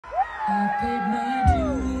paid my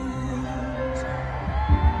dues,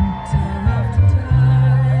 time after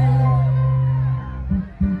time.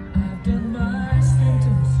 I've done my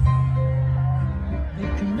sentence, they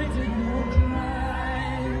committed no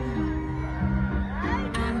crime.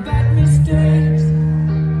 And bad mistakes,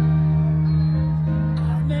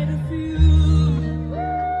 I've made a few.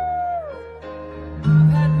 I've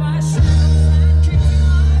had my share and kicked in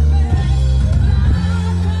my bed, but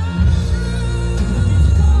I've come through.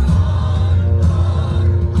 Go on, on,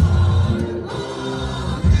 on, on.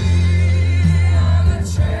 We are the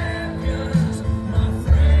champions, my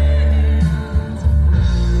friends,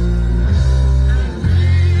 and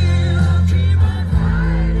we'll keep on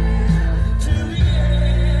fighting till the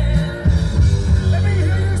end. Let me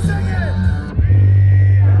hear you sing it. We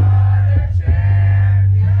are the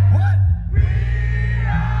champions. What? We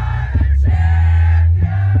are the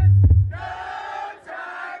champions. No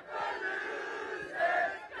time for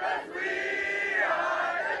losers, 'cause we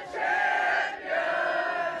are the champions.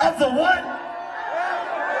 Of the what?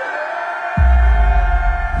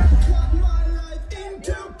 Cut my life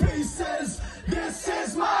into pieces. This is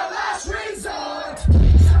my last resort.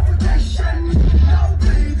 Suffocation, no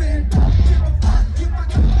breathing. Don't give a fuck if I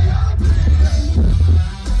cut my arm bleeding.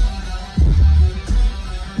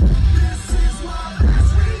 This is my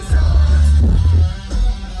last resort.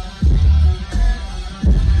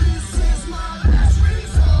 This is my last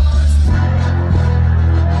resort.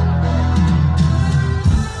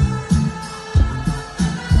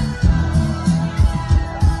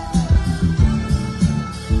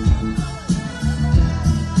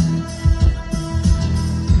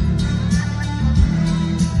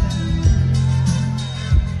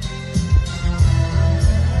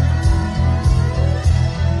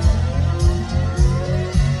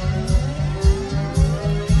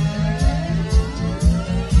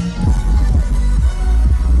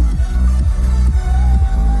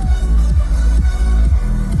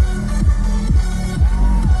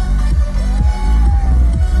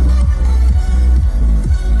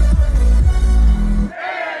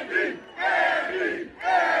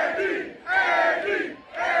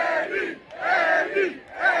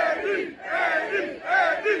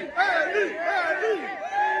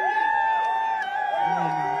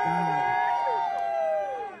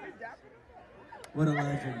 What a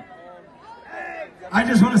legend. I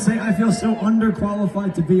just want to say I feel so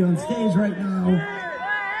underqualified to be on stage right now.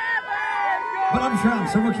 But I'm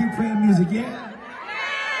trapped, so we'll keep playing music, yeah?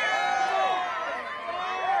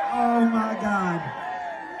 Oh my God.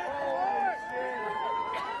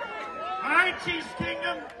 All right, Chiefs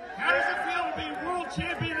Kingdom, how does it feel to be world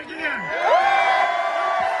champion again?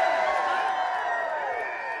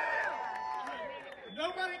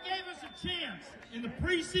 Nobody gave us a chance in the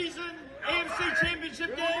preseason AFC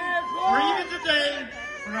Championship game, or even today,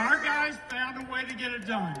 but our guys found a way to get it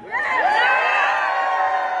done. And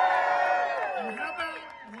how about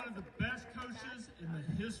one of the best coaches in the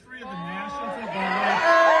history of the National Football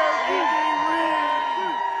League?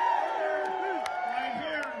 Right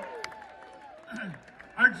here.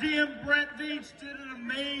 Our GM, Brett Veach, did an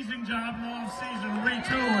amazing job in the offseason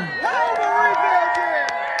retooling.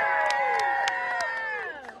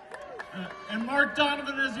 And Mark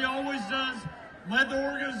Donovan, as he always does, led the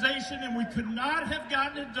organization, and we could not have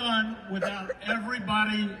gotten it done without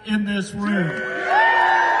everybody in this room.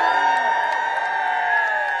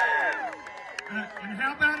 And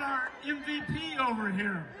how about our MVP over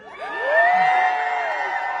here?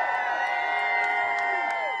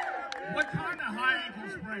 What kind of high ankle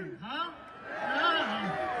sprain, huh?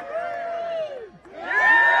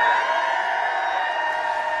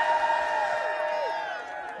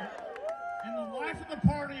 And the life of the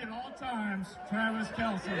party at all times, Travis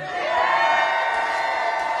Kelce.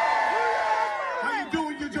 How you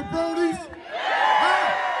doing, you jabronis? Huh?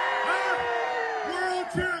 World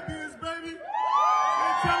champions, baby.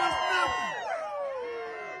 They tell us nothing.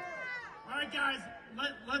 All right, guys,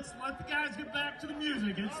 let's let the guys get back to the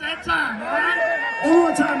music. It's that time, all right? One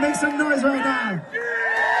more time, make some noise right now.